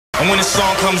when the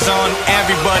song comes on,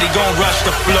 everybody gon' rush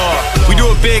the floor. We do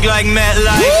it big like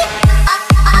MetLife.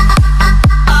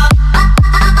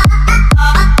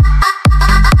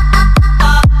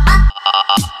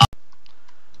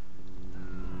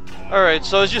 Alright,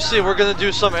 so as you see, we're gonna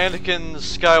do some Anakin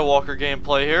Skywalker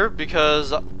gameplay here,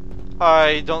 because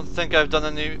I don't think I've done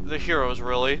any of the heroes,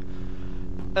 really.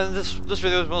 And this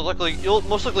video is most likely, you'll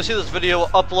most likely see this video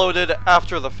uploaded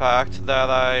after the fact that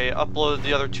I uploaded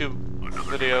the other two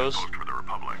videos.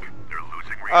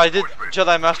 I did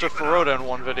Jedi Master Frodo in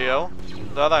one video,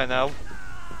 that I know.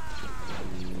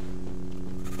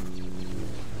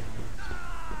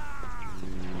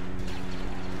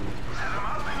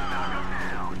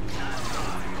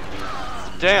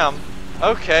 Damn.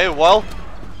 Okay, well,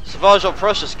 Savage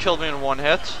Opress just killed me in one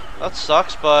hit. That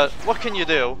sucks, but what can you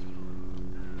do?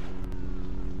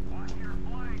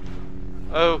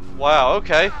 Oh, wow,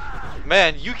 okay.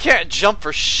 Man, you can't jump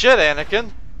for shit,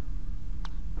 Anakin.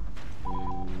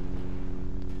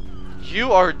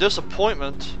 You are a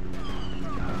disappointment.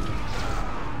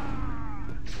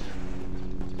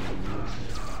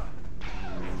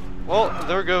 Well,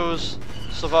 there goes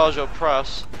Savage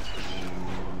Opress.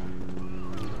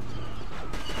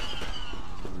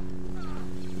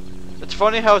 It's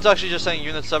funny how it's actually just saying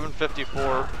Unit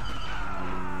 754.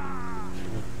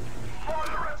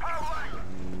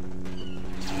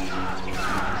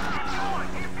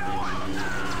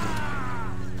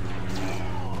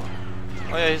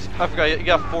 Oh yeah, I forgot, he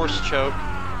got Force Choke.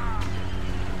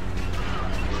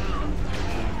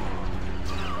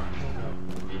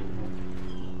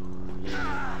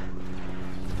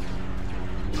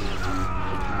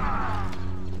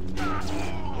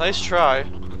 Nice try.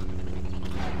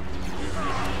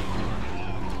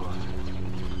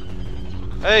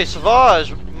 Hey,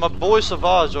 Savage! My boy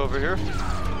Savage over here.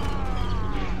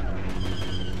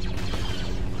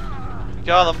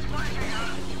 Got him.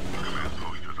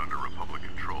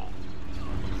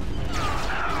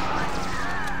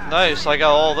 Nice, I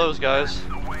got all those guys.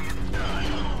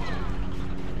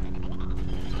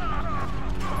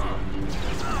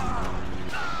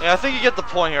 Yeah, I think you get the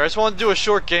point here. I just want to do a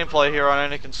short gameplay here on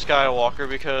Anakin Skywalker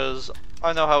because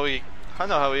I know how he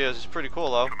is. He's pretty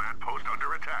cool though.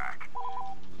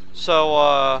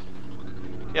 So,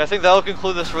 yeah, I think that will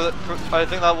conclude this. I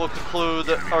think that will conclude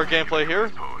our gameplay here.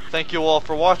 Thank you all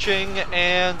for watching,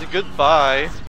 and goodbye.